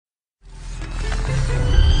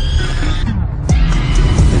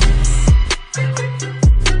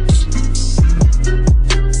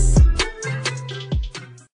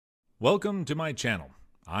Welcome to my channel.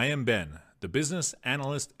 I am Ben, the business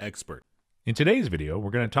analyst expert. In today's video, we're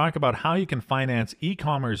going to talk about how you can finance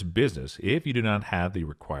e-commerce business if you do not have the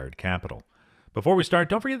required capital. Before we start,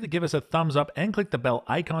 don't forget to give us a thumbs up and click the bell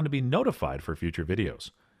icon to be notified for future videos.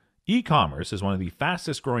 E-commerce is one of the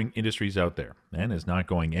fastest growing industries out there and is not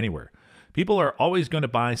going anywhere. People are always going to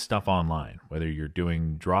buy stuff online, whether you're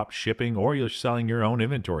doing drop shipping or you're selling your own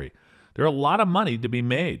inventory. There's a lot of money to be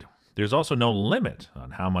made. There's also no limit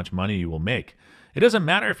on how much money you will make. It doesn't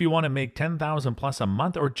matter if you want to make $10,000 plus a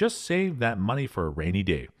month or just save that money for a rainy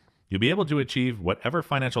day. You'll be able to achieve whatever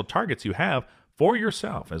financial targets you have for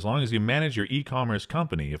yourself as long as you manage your e-commerce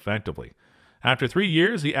company effectively. After 3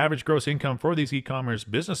 years, the average gross income for these e-commerce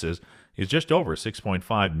businesses is just over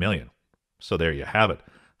 $6.5 million. So there you have it.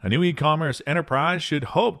 A new e-commerce enterprise should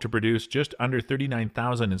hope to produce just under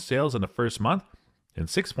 $39,000 in sales in the first month and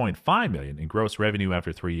 $6.5 million in gross revenue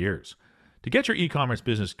after 3 years. To get your e-commerce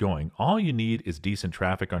business going, all you need is decent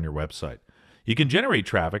traffic on your website. You can generate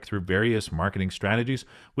traffic through various marketing strategies,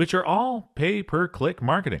 which are all pay-per-click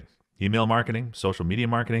marketing, email marketing, social media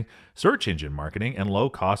marketing, search engine marketing, and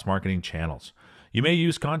low-cost marketing channels. You may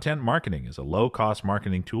use content marketing as a low-cost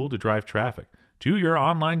marketing tool to drive traffic to your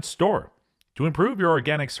online store. To improve your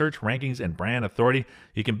organic search rankings and brand authority,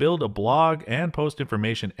 you can build a blog and post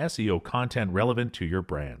information SEO content relevant to your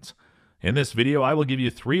brands. In this video, I will give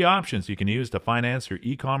you 3 options you can use to finance your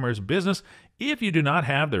e-commerce business if you do not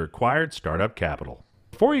have the required startup capital.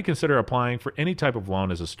 Before you consider applying for any type of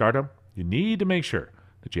loan as a startup, you need to make sure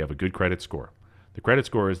that you have a good credit score. The credit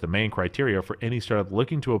score is the main criteria for any startup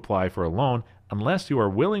looking to apply for a loan unless you are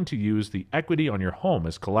willing to use the equity on your home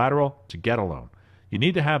as collateral to get a loan. You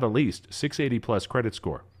need to have at least 680 plus credit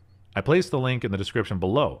score. I placed the link in the description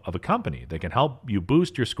below of a company that can help you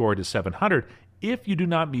boost your score to 700 if you do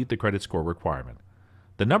not meet the credit score requirement.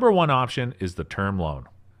 The number 1 option is the term loan.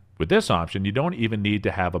 With this option, you don't even need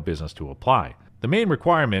to have a business to apply. The main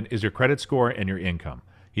requirement is your credit score and your income.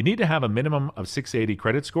 You need to have a minimum of 680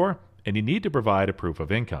 credit score, and you need to provide a proof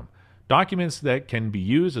of income. Documents that can be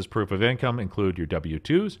used as proof of income include your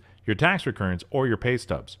W-2s, your tax returns, or your pay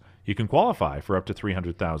stubs. You can qualify for up to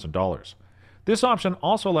 $300,000. This option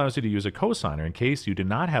also allows you to use a cosigner in case you do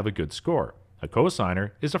not have a good score. A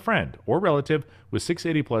cosigner is a friend or relative with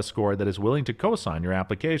 680 plus score that is willing to cosign your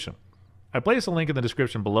application. I place a link in the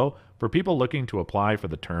description below for people looking to apply for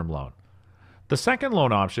the term loan. The second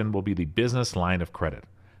loan option will be the business line of credit.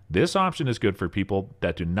 This option is good for people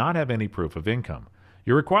that do not have any proof of income.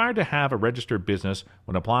 You're required to have a registered business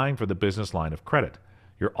when applying for the business line of credit.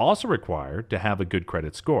 You're also required to have a good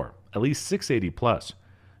credit score, at least 680 plus.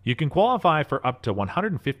 You can qualify for up to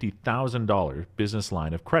 $150,000 business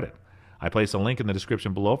line of credit. I place a link in the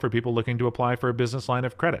description below for people looking to apply for a business line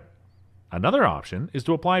of credit. Another option is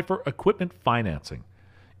to apply for equipment financing.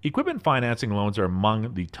 Equipment financing loans are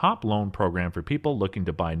among the top loan program for people looking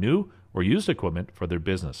to buy new or used equipment for their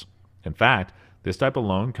business. In fact, this type of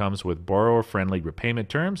loan comes with borrower-friendly repayment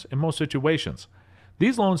terms in most situations.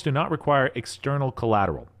 These loans do not require external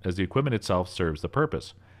collateral, as the equipment itself serves the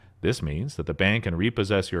purpose. This means that the bank can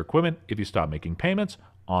repossess your equipment if you stop making payments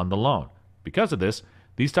on the loan. Because of this,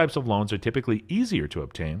 these types of loans are typically easier to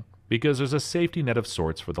obtain because there's a safety net of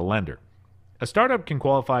sorts for the lender. A startup can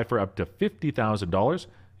qualify for up to $50,000.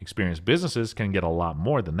 Experienced businesses can get a lot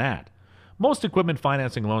more than that. Most equipment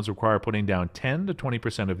financing loans require putting down 10 to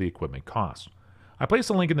 20% of the equipment cost. I place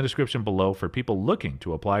a link in the description below for people looking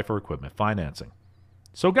to apply for equipment financing.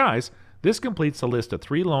 So guys, this completes the list of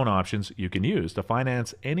 3 loan options you can use to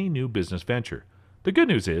finance any new business venture. The good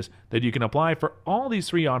news is that you can apply for all these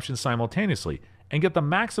 3 options simultaneously and get the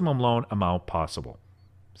maximum loan amount possible.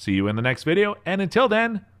 See you in the next video, and until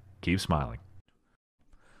then, keep smiling.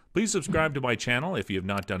 Please subscribe to my channel if you have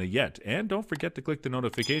not done it yet, and don't forget to click the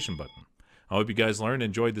notification button. I hope you guys learned and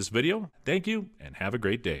enjoyed this video. Thank you, and have a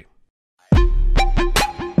great day.